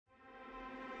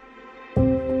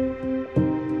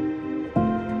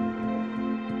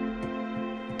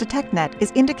DetectNet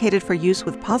is indicated for use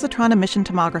with positron emission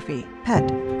tomography, PET,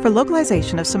 for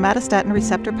localization of somatostatin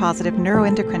receptor-positive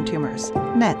neuroendocrine tumors,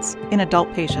 NETs, in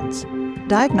adult patients.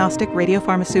 Diagnostic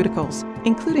radiopharmaceuticals,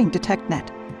 including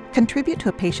DetectNet, contribute to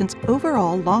a patient's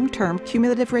overall long-term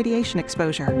cumulative radiation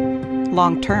exposure.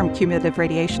 Long-term cumulative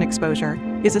radiation exposure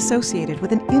is associated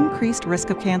with an increased risk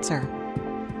of cancer.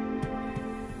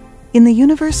 In the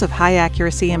universe of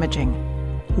high-accuracy imaging,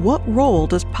 what role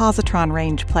does positron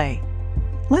range play?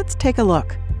 Let's take a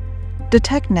look.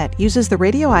 DetectNet uses the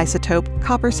radioisotope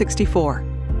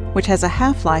copper-64, which has a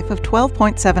half-life of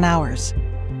 12.7 hours.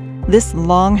 This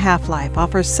long half-life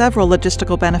offers several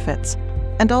logistical benefits,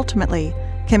 and ultimately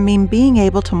can mean being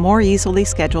able to more easily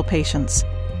schedule patients.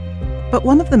 But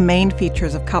one of the main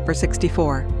features of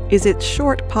copper-64 is its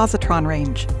short positron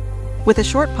range. With a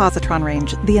short positron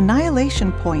range, the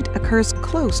annihilation point occurs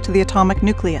close to the atomic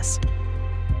nucleus.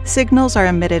 Signals are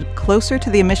emitted closer to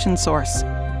the emission source,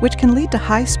 which can lead to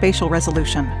high spatial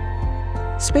resolution.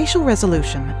 Spatial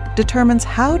resolution determines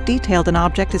how detailed an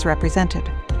object is represented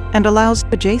and allows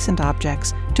adjacent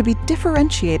objects to be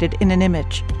differentiated in an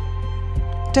image.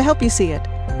 To help you see it,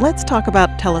 let's talk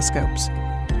about telescopes.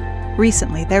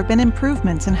 Recently, there have been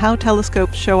improvements in how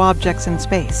telescopes show objects in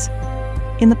space.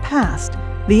 In the past,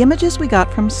 the images we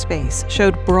got from space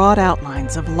showed broad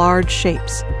outlines of large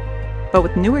shapes. But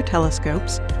with newer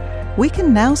telescopes, we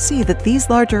can now see that these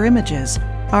larger images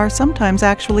are sometimes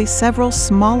actually several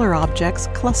smaller objects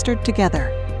clustered together.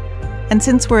 And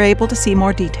since we're able to see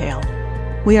more detail,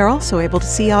 we are also able to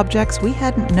see objects we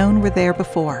hadn't known were there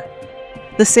before.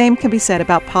 The same can be said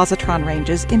about positron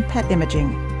ranges in PET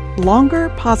imaging. Longer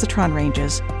positron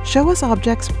ranges show us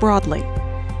objects broadly.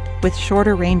 With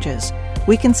shorter ranges,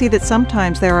 we can see that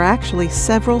sometimes there are actually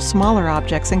several smaller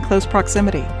objects in close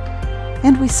proximity.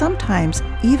 And we sometimes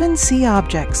even see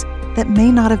objects that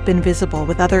may not have been visible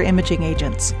with other imaging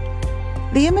agents.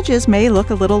 The images may look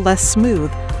a little less smooth,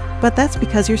 but that's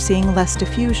because you're seeing less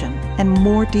diffusion and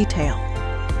more detail.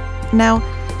 Now,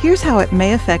 here's how it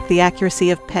may affect the accuracy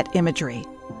of PET imagery.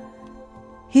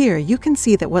 Here you can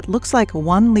see that what looks like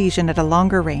one lesion at a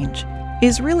longer range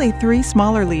is really 3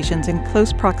 smaller lesions in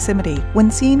close proximity when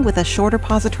seen with a shorter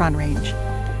positron range.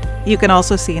 You can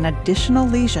also see an additional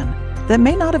lesion that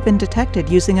may not have been detected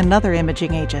using another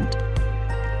imaging agent.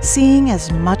 Seeing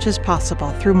as much as possible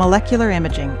through molecular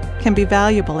imaging can be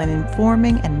valuable in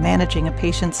informing and managing a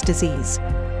patient's disease.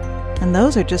 And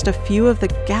those are just a few of the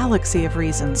galaxy of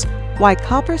reasons why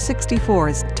copper-64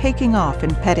 is taking off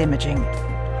in PET imaging.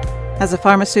 As a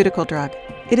pharmaceutical drug,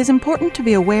 it is important to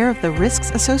be aware of the risks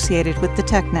associated with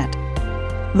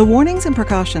DetectNet. The warnings and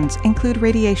precautions include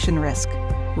radiation risk,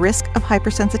 risk of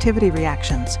hypersensitivity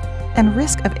reactions, and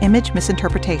risk of image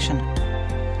misinterpretation.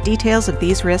 Details of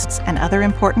these risks and other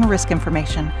important risk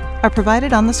information are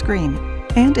provided on the screen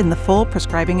and in the full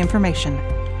prescribing information,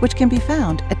 which can be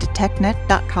found at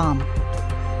detectnet.com.